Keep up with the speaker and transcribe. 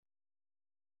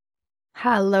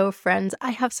Hello, friends.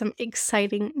 I have some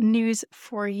exciting news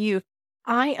for you.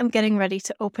 I am getting ready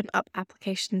to open up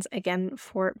applications again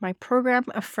for my program,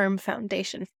 Affirm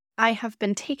Foundation. I have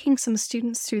been taking some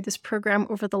students through this program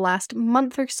over the last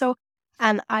month or so,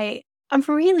 and I'm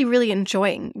really, really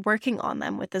enjoying working on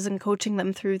them with this and coaching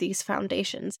them through these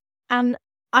foundations. And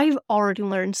I've already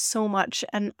learned so much,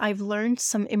 and I've learned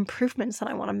some improvements that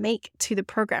I want to make to the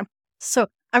program. So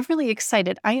I'm really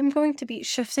excited. I am going to be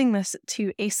shifting this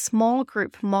to a small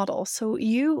group model. So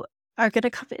you are going to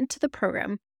come into the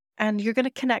program and you're going to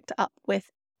connect up with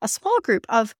a small group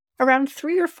of around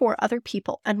 3 or 4 other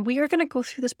people. And we are going to go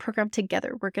through this program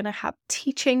together. We're going to have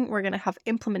teaching, we're going to have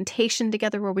implementation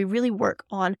together where we really work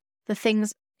on the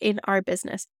things in our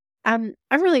business. I'm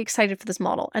really excited for this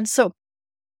model. And so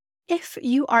if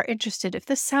you are interested, if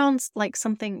this sounds like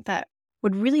something that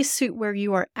would really suit where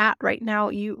you are at right now,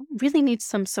 you really need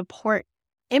some support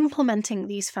implementing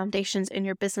these foundations in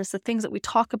your business, the things that we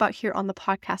talk about here on the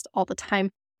podcast all the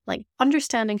time, like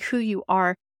understanding who you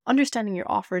are, understanding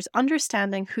your offers,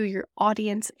 understanding who your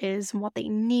audience is and what they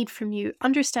need from you,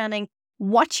 understanding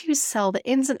what you sell, the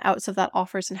ins and outs of that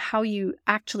offers and how you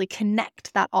actually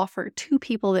connect that offer to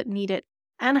people that need it,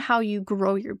 and how you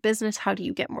grow your business. How do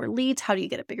you get more leads? How do you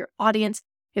get a bigger audience?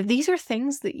 If these are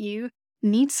things that you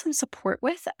need some support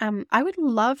with, I would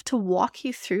love to walk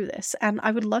you through this, and I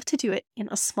would love to do it in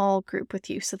a small group with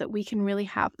you so that we can really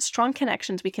have strong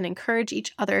connections. We can encourage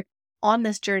each other on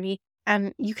this journey,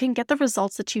 and you can get the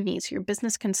results that you need so your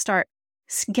business can start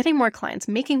getting more clients,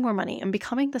 making more money, and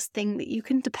becoming this thing that you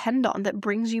can depend on that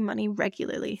brings you money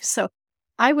regularly. So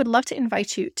I would love to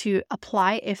invite you to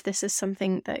apply if this is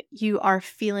something that you are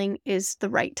feeling is the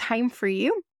right time for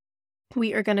you.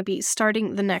 We are going to be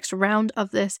starting the next round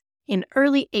of this in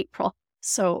early April.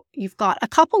 So you've got a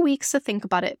couple weeks to think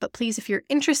about it, but please, if you're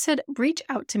interested, reach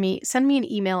out to me, send me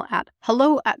an email at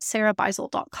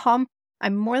hello@sarahbeisel.com.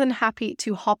 I'm more than happy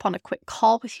to hop on a quick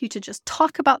call with you to just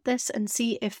talk about this and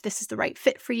see if this is the right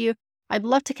fit for you. I'd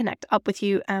love to connect up with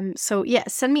you. So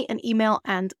send me an email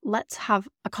and let's have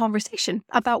a conversation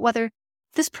about whether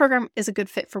this program is a good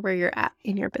fit for where you're at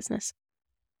in your business.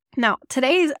 Now,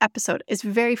 today's episode is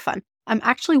very fun. I'm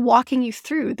actually walking you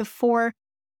through the 4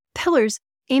 pillars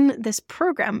in this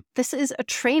program. This is a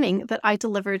training that I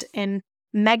delivered in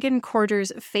Megan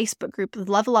Corder's Facebook group,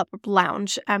 Level Up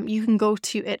Lounge. You can go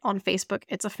to it on Facebook.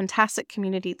 It's a fantastic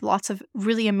community, lots of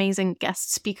really amazing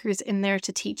guest speakers in there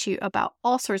to teach you about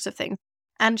all sorts of things.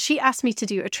 And she asked me to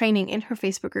do a training in her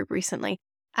Facebook group recently.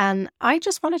 And I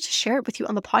just wanted to share it with you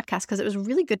on the podcast because it was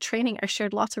really good training. I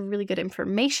shared lots of really good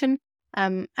information.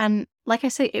 And like I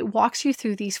say, it walks you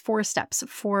through these 4 steps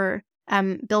for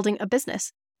building a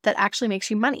business that actually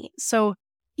makes you money. So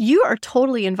you are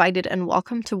totally invited and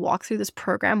welcome to walk through this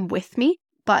program with me,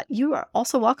 but you are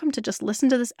also welcome to just listen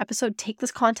to this episode, take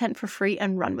this content for free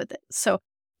and run with it. So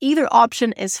either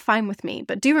option is fine with me,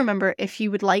 but do remember, if you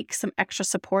would like some extra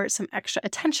support, some extra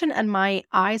attention and my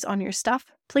eyes on your stuff,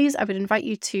 please, I would invite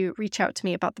you to reach out to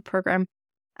me about the program.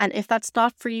 And if that's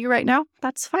not for you right now,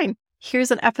 that's fine. Here's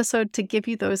an episode to give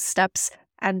you those steps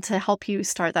and to help you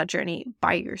start that journey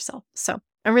by yourself. So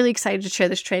I'm really excited to share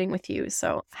this training with you,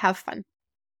 so have fun.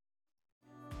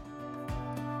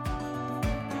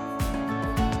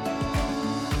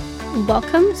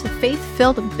 Welcome to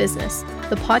Faith-Filled Business,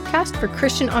 the podcast for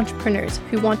Christian entrepreneurs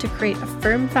who want to create a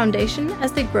firm foundation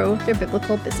as they grow their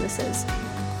biblical businesses.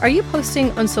 Are you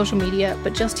posting on social media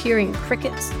but just hearing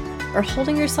crickets? Or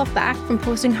holding yourself back from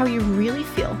posting how you really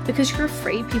feel because you're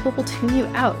afraid people will tune you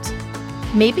out?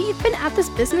 Maybe you've been at this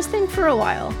business thing for a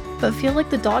while, but feel like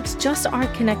the dots just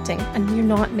aren't connecting and you're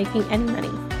not making any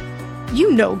money.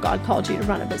 You know God called you to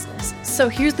run a business, so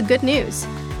here's the good news.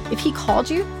 If He called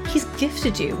you, He's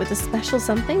gifted you with a special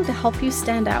something to help you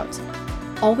stand out.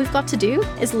 All we've got to do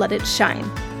is let it shine.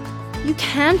 You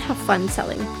can have fun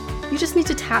selling. You just need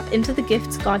to tap into the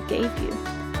gifts God gave you.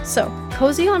 So,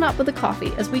 cozy on up with a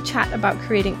coffee as we chat about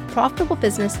creating a profitable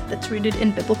business that's rooted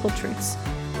in biblical truths.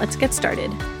 Let's get started.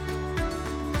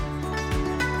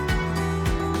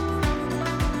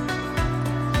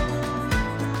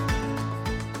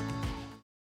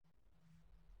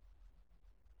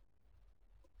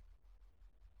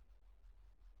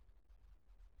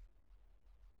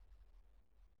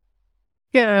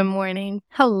 Good morning.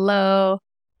 Hello.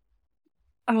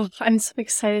 Oh, I'm so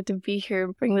excited to be here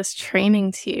and bring this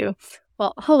training to you.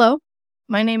 Well, hello.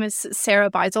 My name is Sarah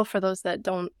Beisel, for those that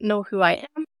don't know who I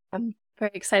am. I'm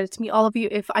very excited to meet all of you.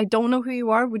 If I don't know who you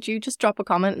are, would you just drop a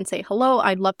comment and say hello?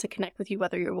 I'd love to connect with you,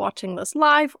 whether you're watching this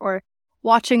live or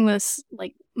watching this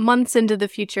like months into the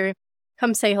future.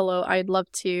 Come say hello. I'd love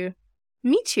to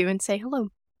meet you and say hello.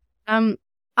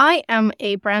 I am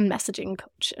a brand messaging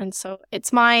coach. And so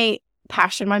it's my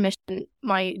passion, my mission,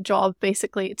 my job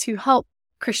basically to help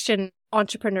Christian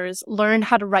entrepreneurs learn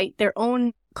how to write their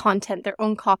own content, their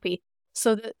own copy,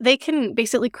 so that they can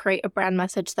basically create a brand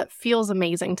message that feels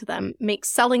amazing to them, makes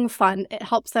selling fun. It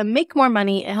helps them make more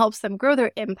money. It helps them grow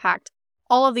their impact,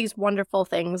 all of these wonderful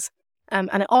things. And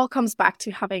it all comes back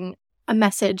to having a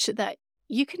message that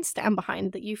you can stand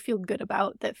behind, that you feel good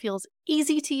about, that feels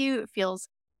easy to you. It feels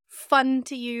fun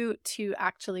to you to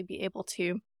actually be able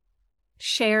to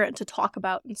share and to talk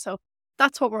about. And so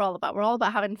that's what we're all about. We're all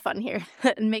about having fun here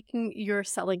and making your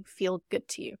selling feel good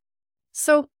to you.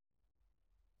 So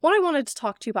what I wanted to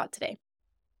talk to you about today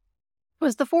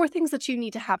was the 4 things that you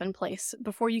need to have in place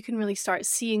before you can really start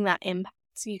seeing that impact,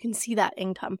 so you can see that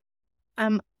income.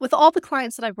 With all the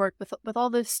clients that I've worked with all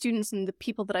the students and the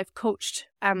people that I've coached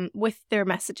with their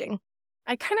messaging,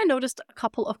 I kind of noticed a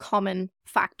couple of common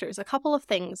factors, a couple of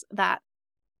things that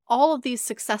all of these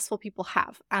successful people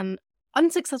have and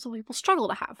unsuccessful people struggle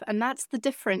to have. And that's the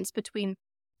difference between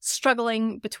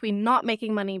struggling, between not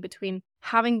making money, between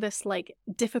having this like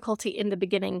difficulty in the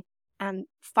beginning and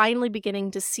finally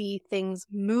beginning to see things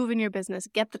move in your business,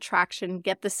 get the traction,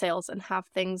 get the sales, and have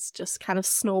things just kind of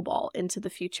snowball into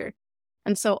the future.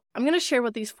 And so I'm going to share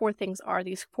what these 4 things are,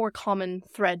 these 4 common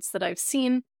threads that I've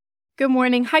seen. Good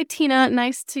morning. Hi, Tina.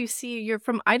 Nice to see you. You're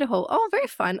from Idaho. Oh, very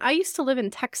fun. I used to live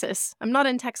in Texas. I'm not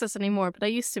in Texas anymore, but I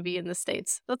used to be in the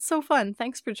States. That's so fun.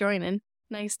 Thanks for joining.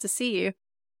 Nice to see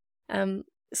you.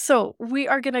 So we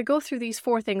are going to go through these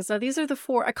 4 things. Now, these are the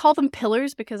 4, I call them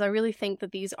pillars because I really think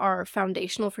that these are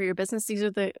foundational for your business. These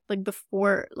are the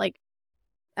 4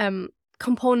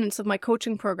 components of my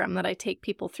coaching program that I take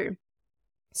people through.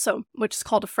 So, which is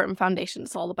called a firm foundation.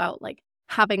 It's all about like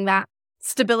having that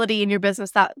stability in your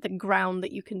business, that the ground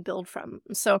that you can build from.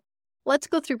 So let's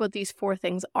go through what these 4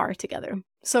 things are together.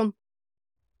 So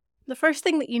the first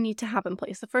thing that you need to have in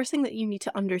place, the first thing that you need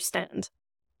to understand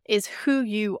is who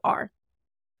you are.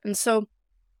 And so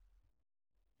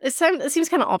it seems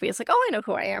kind of obvious, like, oh, I know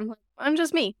who I am. I'm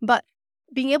just me. But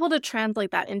being able to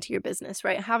translate that into your business,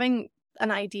 right? Having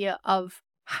an idea of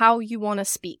how you want to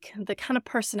speak, the kind of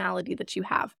personality that you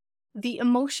have, the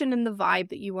emotion and the vibe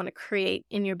that you want to create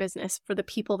in your business for the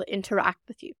people that interact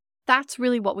with you. That's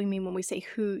really what we mean when we say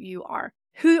who you are.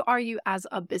 Who are you as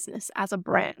a business, as a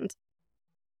brand?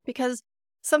 Because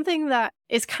something that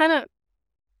is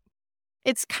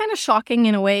it's kind of shocking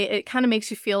in a way. It kind of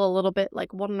makes you feel a little bit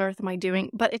like, what on earth am I doing?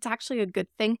 But it's actually a good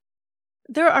thing.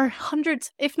 There are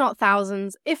hundreds, if not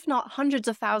thousands, if not hundreds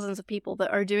of thousands of people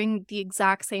that are doing the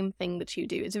exact same thing that you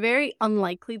do. It's very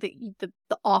unlikely that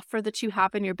the offer that you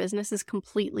have in your business is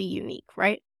completely unique,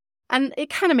 right? And it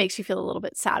kind of makes you feel a little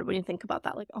bit sad when you think about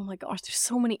that. Like, oh my gosh, there's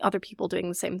so many other people doing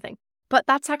the same thing. But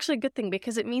that's actually a good thing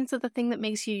because it means that the thing that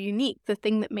makes you unique, the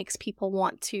thing that makes people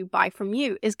want to buy from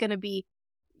you is going to be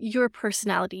your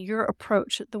personality, your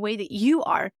approach, the way that you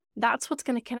are. That's what's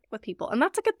going to connect with people. And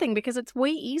that's a good thing because it's way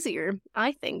easier,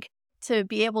 I think, to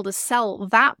be able to sell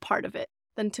that part of it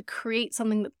than to create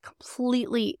something that's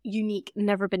completely unique,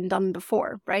 never been done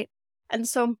before, right? And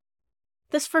so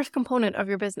this first component of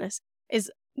your business is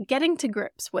getting to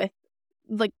grips with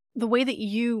like the way that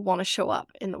you want to show up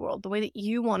in the world, the way that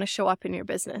you want to show up in your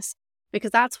business,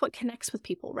 because that's what connects with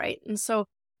people, right? And so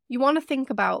you want to think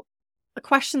about a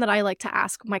question that I like to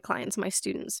ask my clients, my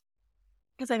students,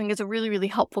 because I think it's a really, really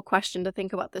helpful question to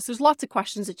think about this. There's lots of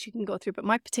questions that you can go through, but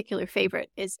my particular favorite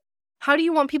is, how do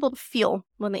you want people to feel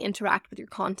when they interact with your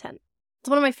content? It's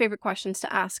one of my favorite questions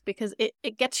to ask because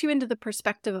it gets you into the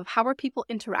perspective of how are people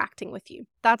interacting with you?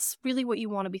 That's really what you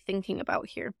want to be thinking about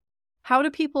here. How do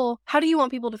you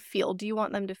want people to feel? Do you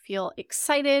want them to feel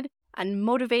excited and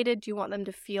motivated? Do you want them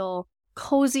to feel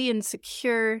cozy and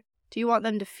secure? Do you want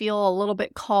them to feel a little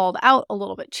bit called out, a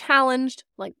little bit challenged?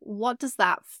 Like, what does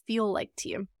that feel like to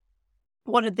you?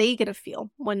 What are they going to feel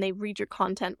when they read your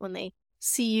content, when they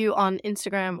see you on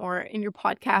Instagram or in your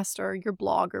podcast or your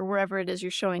blog or wherever it is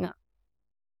you're showing up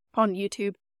on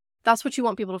YouTube? That's what you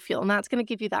want people to feel, and that's going to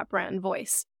give you that brand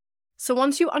voice. So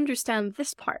once you understand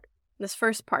this part, this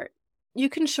first part, you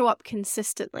can show up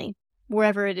consistently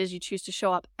wherever it is you choose to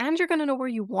show up, and you're going to know where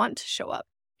you want to show up.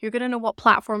 You're going to know what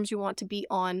platforms you want to be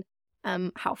on,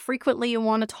 how frequently you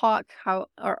want to talk,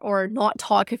 or not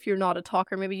talk if you're not a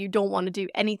talker. Maybe you don't want to do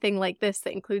anything like this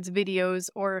that includes videos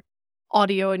or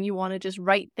audio and you want to just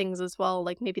write things as well.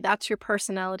 Like maybe that's your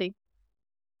personality.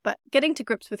 But getting to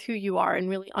grips with who you are and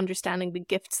really understanding the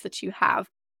gifts that you have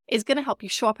is going to help you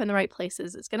show up in the right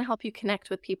places. It's going to help you connect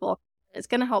with people. It's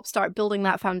going to help start building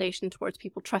that foundation towards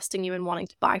people trusting you and wanting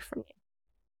to buy from you.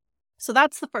 So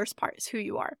that's the first part, is who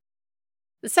you are.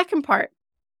 The second part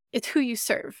is who you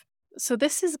serve. So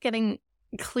this is getting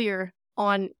clear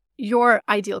on your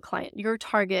ideal client, your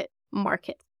target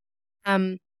market.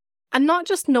 And not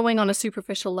just knowing on a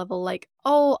superficial level, like,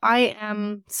 oh, I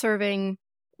am serving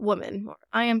women, or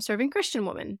I am serving Christian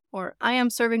women, or I am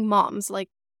serving moms. Like,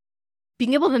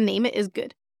 being able to name it is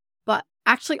good, but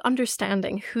actually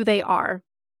understanding who they are,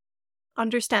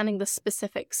 understanding the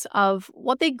specifics of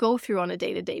what they go through on a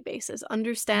day-to-day basis,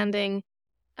 understanding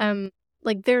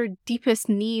like their deepest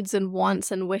needs and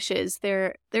wants and wishes,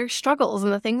 their struggles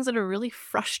and the things that are really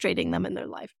frustrating them in their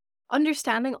life.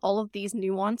 Understanding all of these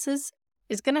nuances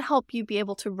is going to help you be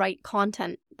able to write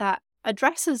content that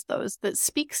addresses those, that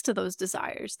speaks to those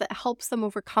desires, that helps them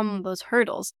overcome those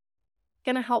hurdles.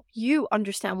 Going to help you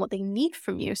understand what they need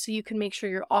from you so you can make sure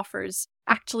your offers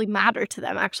actually matter to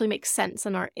them, actually make sense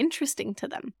and are interesting to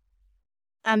them.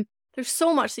 There's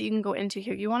so much that you can go into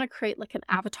here. You want to create like an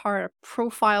avatar, a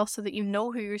profile, so that you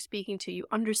know who you're speaking to, you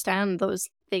understand those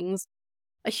things.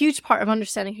 A huge part of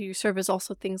understanding who you serve is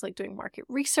also things like doing market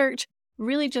research,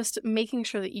 really just making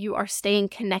sure that you are staying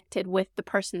connected with the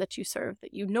person that you serve,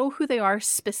 that you know who they are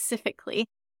specifically,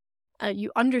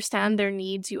 you understand their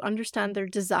needs, you understand their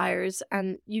desires,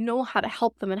 and you know how to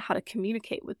help them and how to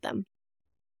communicate with them.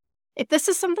 If this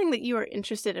is something that you are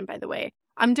interested in, by the way,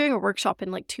 I'm doing a workshop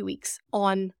in like 2 weeks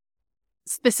on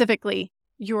specifically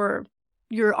your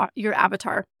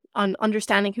avatar, on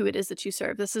understanding who it is that you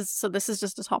serve. This is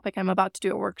just a topic I'm about to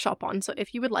do a workshop on. So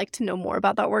if you would like to know more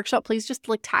about that workshop, please just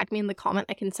like tag me in the comment.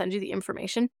 I can send you the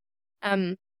information.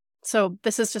 So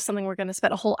this is just something we're going to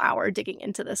spend a whole hour digging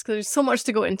into this, because there's so much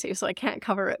to go into, so I can't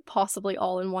cover it possibly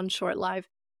all in one short live.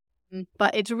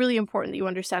 But it's really important that you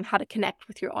understand how to connect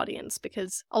with your audience,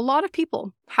 because a lot of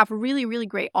people have really, really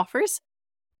great offers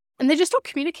and they just don't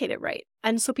communicate it right.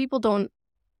 And so people don't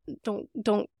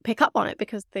pick up on it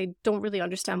because they don't really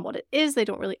understand what it is. They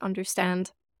don't really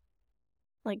understand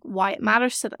like why it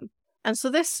matters to them. And so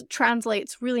this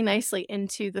translates really nicely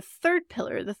into the third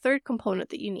pillar, the third component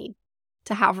that you need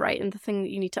to have right, and the thing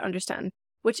that you need to understand,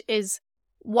 which is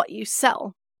what you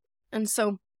sell. And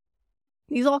so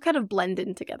these all kind of blend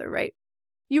in together, right?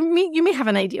 You may have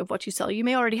an idea of what you sell. You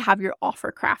may already have your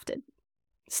offer crafted.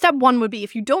 Step one would be,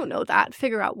 if you don't know that,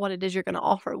 figure out what it is you're going to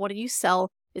offer. What do you sell?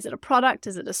 Is it a product?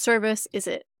 Is it a service? Is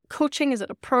it coaching? Is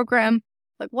it a program?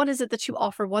 Like, what is it that you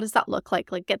offer? What does that look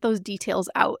like? Like, get those details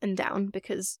out and down,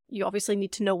 because you obviously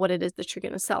need to know what it is that you're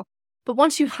going to sell. But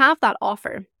once you have that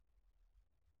offer,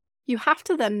 you have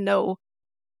to then know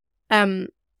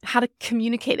how to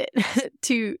communicate it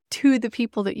to the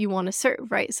people that you want to serve,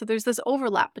 right? So there's this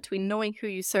overlap between knowing who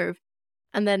you serve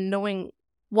and then knowing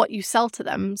what you sell to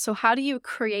them. So how do you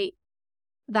create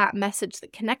that message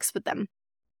that connects with them?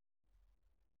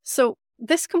 So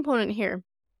this component here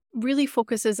really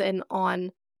focuses in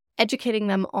on educating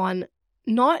them on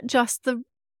not just the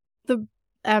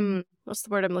what's the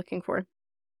word I'm looking for?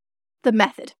 The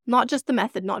method, not just the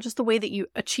method, not just the way that you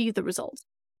achieve the results,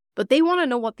 but they want to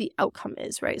know what the outcome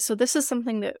is, right? So this is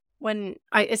something that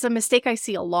it's a mistake I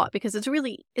see a lot, because it's a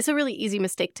really easy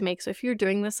mistake to make. So if you're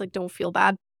doing this, like, don't feel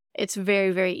bad. It's very,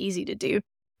 very easy to do.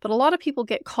 But a lot of people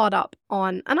get caught up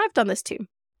on, and I've done this too,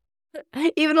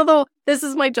 even though this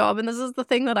is my job and this is the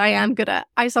thing that I am good at,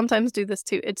 I sometimes do this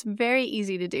too. It's very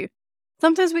easy to do.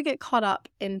 Sometimes we get caught up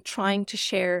in trying to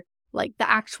share like the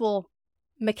actual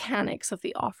mechanics of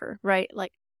the offer, right?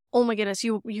 Like, oh my goodness,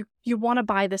 you want to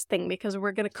buy this thing because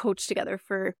we're going to coach together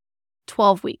for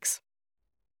 12 weeks.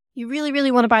 You really,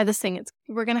 really want to buy this thing.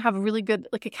 We're going to have really good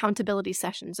like accountability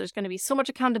sessions. There's going to be so much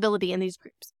accountability in these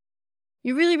groups.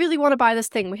 You really, really want to buy this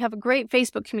thing. We have a great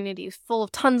Facebook community full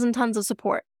of tons and tons of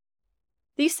support.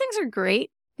 These things are great.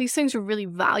 These things are really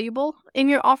valuable in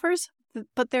your offers,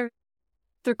 but they're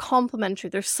complementary.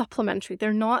 They're supplementary.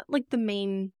 They're not the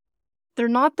main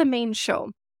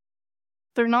show.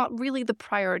 They're not really the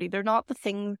priority. They're not the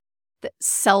thing that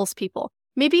sells people.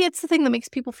 Maybe it's the thing that makes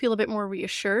people feel a bit more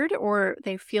reassured, or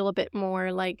they feel a bit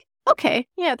more like, okay,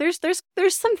 yeah, there's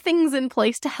some things in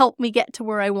place to help me get to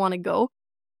where I want to go.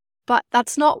 But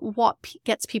that's not what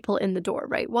gets people in the door,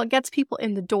 right? What gets people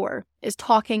in the door is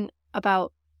talking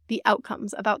about the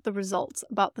outcomes, about the results,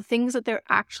 about the things that they're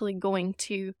actually going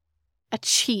to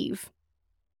achieve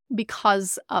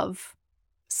because of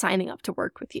signing up to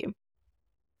work with you.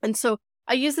 And so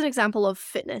I use an example of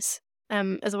fitness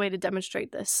as a way to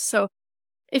demonstrate this. So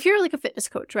if you're like a fitness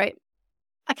coach, right?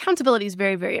 Accountability is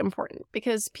very, very important,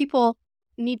 because people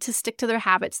need to stick to their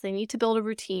habits. They need to build a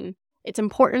routine. It's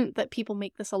important that people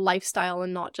make this a lifestyle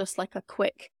and not just like a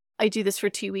quick, I do this for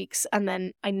 2 weeks and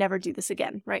then I never do this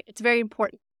again, right? It's very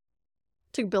important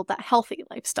to build that healthy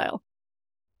lifestyle.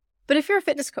 But if you're a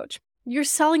fitness coach, you're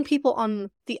selling people on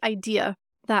the idea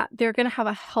that they're going to have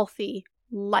a healthy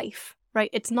life, right?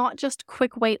 It's not just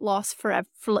quick weight loss forever,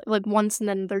 for like once and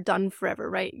then they're done forever,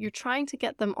 right? You're trying to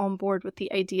get them on board with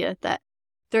the idea that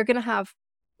they're going to have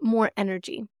more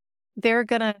energy. They're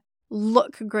going to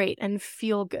look great and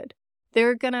feel good.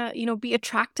 They're going to, be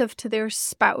attractive to their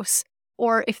spouse.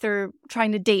 Or if they're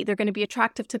trying to date, they're going to be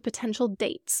attractive to potential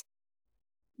dates.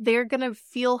 They're going to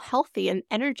feel healthy and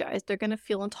energized. They're going to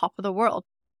feel on top of the world.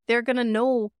 They're going to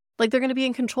know, they're going to be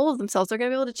in control of themselves. They're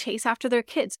going to be able to chase after their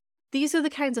kids. These are the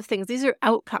kinds of things. These are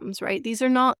outcomes, right? These are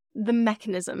not the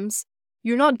mechanisms.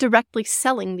 You're not directly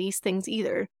selling these things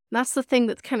either. And that's the thing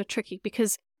that's kind of tricky,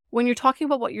 because when you're talking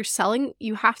about what you're selling,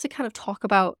 you have to kind of talk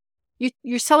about,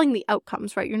 you're selling the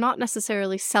outcomes, right? You're not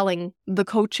necessarily selling the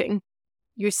coaching.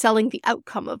 You're selling the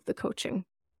outcome of the coaching.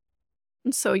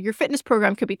 And so your fitness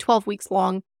program could be 12 weeks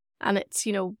long, and it's,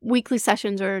 weekly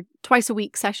sessions or twice a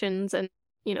week sessions. And,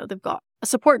 they've got a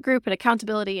support group and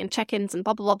accountability and check-ins and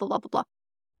blah, blah, blah, blah, blah, blah.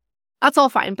 That's all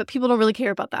fine, but people don't really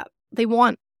care about that. They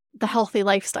want the healthy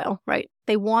lifestyle, right?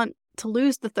 They want to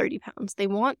lose the 30 pounds. They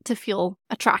want to feel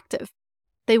attractive.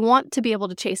 They want to be able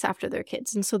to chase after their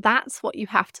kids. And so that's what you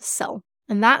have to sell.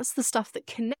 And that's the stuff that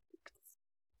connects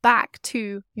back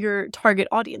to your target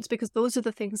audience, because those are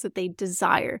the things that they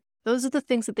desire. Those are the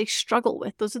things that they struggle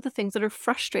with. Those are the things that are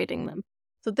frustrating them.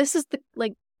 So this is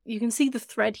you can see the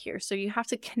thread here. So you have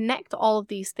to connect all of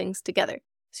these things together.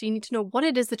 So you need to know what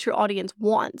it is that your audience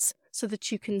wants so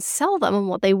that you can sell them on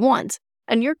what they want.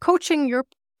 And your coaching, your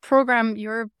program,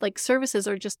 your services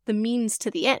are just the means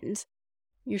to the end.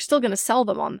 You're still going to sell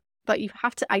them on, but you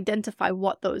have to identify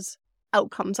what those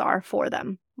outcomes are for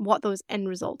them, what those end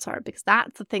results are, because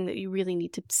that's the thing that you really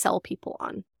need to sell people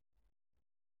on.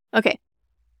 Okay.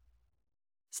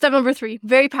 Step number 3,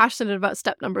 very passionate about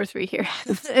step number 3 here.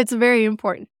 It's very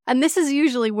important. And this is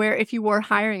usually where, if you were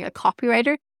hiring a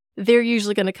copywriter, they're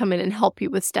usually going to come in and help you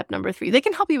with step number 3. They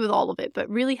can help you with all of it, but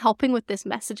really helping with this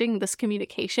messaging, this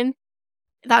communication,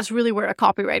 that's really where a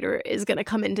copywriter is going to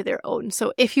come into their own.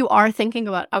 So if you are thinking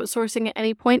about outsourcing at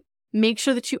any point, make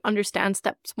sure that you understand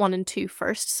steps 1 and 2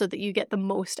 first, so that you get the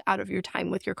most out of your time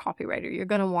with your copywriter. You're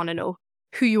going to want to know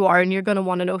who you are, and you're going to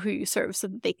want to know who you serve, so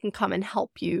that they can come and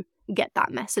help you get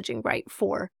that messaging right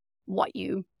for what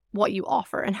you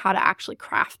offer and how to actually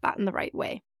craft that in the right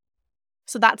way.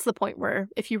 So that's the point where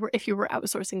if you were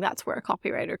outsourcing, that's where a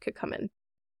copywriter could come in.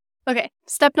 Okay,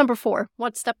 step number 4.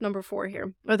 What's step number 4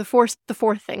 here? Or the fourth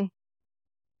thing.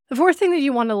 The fourth thing that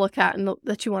you want to look at and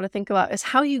that you want to think about is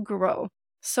how you grow.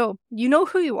 So you know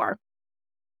who you are.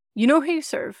 You know who you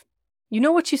serve. You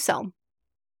know what you sell.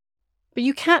 But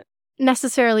you can't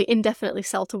necessarily indefinitely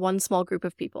sell to one small group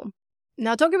of people.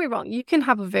 Now, don't get me wrong. You can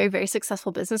have a very, very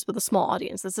successful business with a small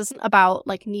audience. This isn't about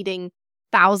needing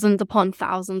thousands upon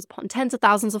tens of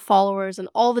thousands of followers and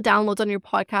all the downloads on your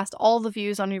podcast, all the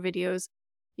views on your videos.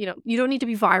 You don't need to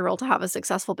be viral to have a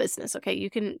successful business. Okay. You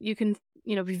can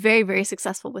be very, very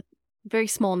successful with very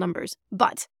small numbers,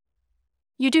 but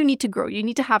you do need to grow. You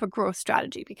need to have a growth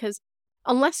strategy, because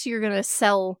unless you're going to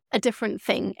sell a different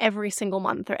thing every single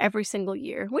month or every single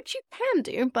year, which you can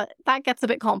do, but that gets a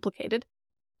bit complicated,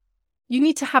 you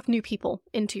need to have new people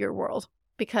into your world,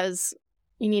 because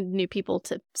you need new people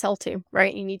to sell to,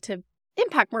 right? You need to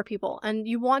impact more people, and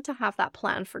you want to have that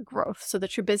plan for growth so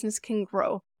that your business can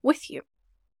grow with you.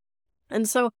 And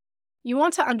so you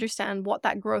want to understand what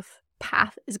that growth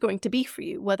path is going to be for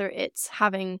you, whether it's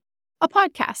having a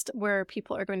podcast where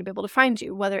people are going to be able to find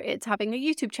you, whether it's having a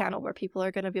YouTube channel where people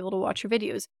are going to be able to watch your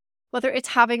videos, whether it's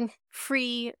having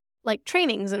free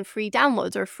trainings and free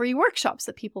downloads or free workshops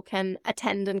that people can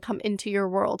attend and come into your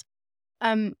world.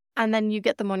 And then you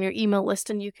get them on your email list,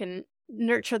 and you can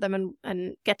nurture them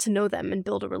and get to know them and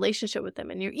build a relationship with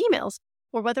them in your emails.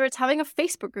 Or whether it's having a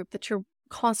Facebook group that you're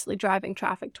constantly driving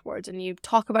traffic towards, and you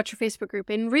talk about your Facebook group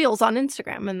in Reels on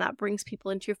Instagram, and that brings people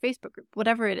into your Facebook group.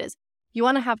 Whatever it is, you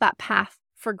want to have that path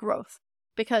for growth,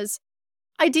 because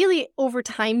ideally over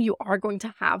time you are going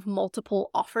to have multiple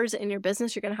offers in your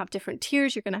business. You're going to have different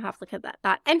tiers. You're going to have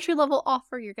that entry level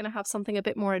offer. You're going to have something a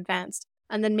bit more advanced,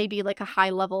 and then maybe a high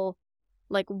level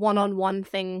one-on-one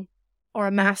thing, or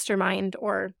a mastermind,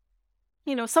 or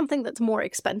something that's more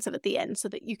expensive at the end, so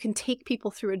that you can take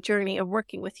people through a journey of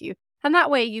working with you. And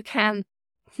that way you can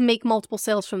make multiple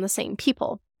sales from the same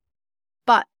people.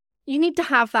 But you need to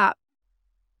have that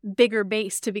bigger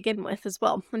base to begin with as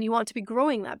well. And you want to be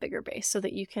growing that bigger base so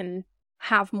that you can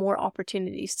have more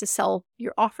opportunities to sell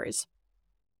your offers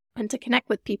and to connect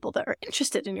with people that are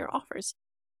interested in your offers.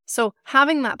 So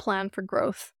having that plan for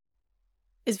growth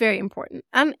is very important.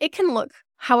 And it can look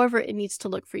however it needs to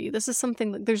look for you. This is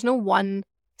something that there's no one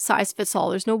size fits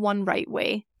all. There's no one right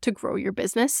way to grow your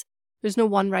business. There's no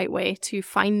one right way to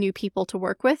find new people to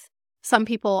work with. Some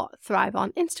people thrive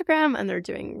on Instagram and they're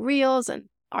doing reels and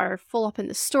are full up in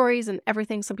the stories and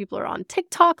everything. Some people are on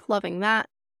TikTok, loving that.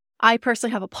 I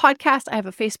personally have a podcast. I have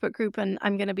a Facebook group, and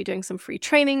I'm going to be doing some free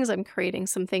trainings. I'm creating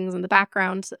some things in the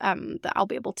background that I'll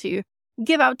be able to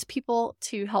give out to people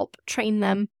to help train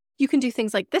them. You can do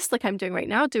things like this, like I'm doing right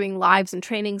now, doing lives and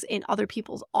trainings in other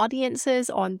people's audiences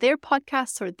on their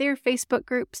podcasts or their Facebook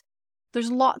groups.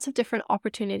 There's lots of different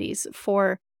opportunities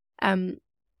for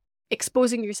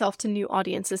exposing yourself to new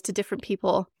audiences, to different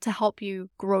people, to help you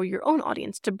grow your own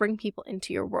audience, to bring people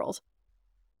into your world.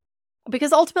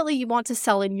 Because ultimately you want to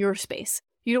sell in your space.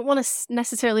 You don't want to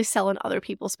necessarily sell in other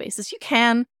people's spaces. You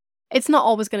can. It's not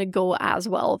always going to go as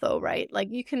well though, right? Like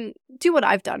you can do what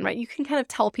I've done, right? You can kind of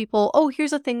tell people, oh,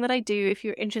 here's a thing that I do. If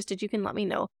you're interested, you can let me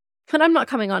know. But I'm not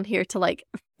coming on here to like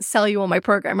sell you on my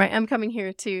program, right? I'm coming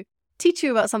here to teach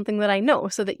you about something that I know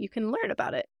so that you can learn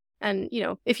about it. And, you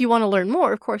know, if you want to learn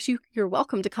more, of course, you're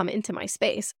welcome to come into my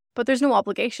space. But there's no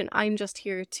obligation. I'm just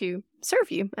here to serve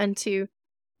you and to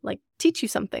like teach you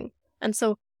something. And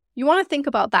so you want to think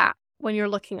about that when you're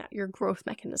looking at your growth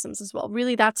mechanisms as well.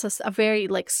 Really, that's a very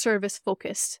like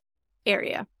service-focused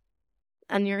area.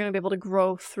 And you're going to be able to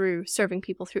grow through serving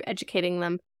people, through educating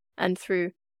them, and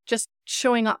through just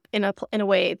showing up in a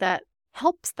way that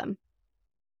helps them.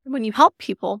 When you help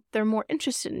people, they're more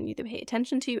interested in you, they pay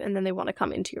attention to you, and then they want to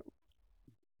come into your.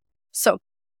 So,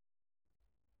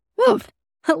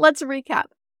 let's recap.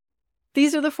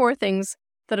 These are the 4 things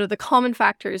that are the common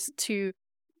factors to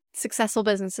successful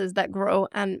businesses that grow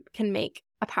and can make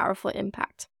a powerful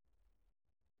impact.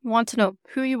 You want to know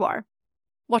who you are,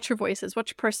 what your voice is, what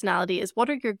your personality is, what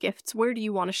are your gifts, where do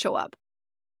you want to show up.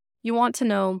 You want to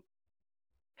know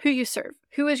who you serve,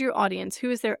 who is your audience, who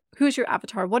is your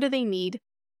avatar, what do they need,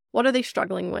 what are they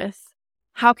struggling with,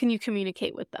 how can you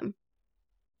communicate with them.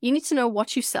 You need to know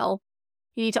what you sell.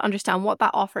 You need to understand what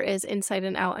that offer is inside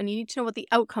and out, and you need to know what the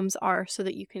outcomes are so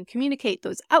that you can communicate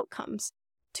those outcomes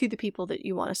to the people that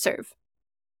you want to serve.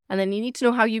 And then you need to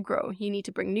know how you grow. You need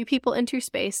to bring new people into your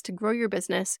space to grow your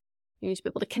business. You need to be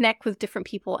able to connect with different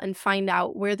people and find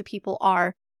out where the people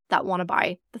are that want to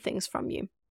buy the things from you.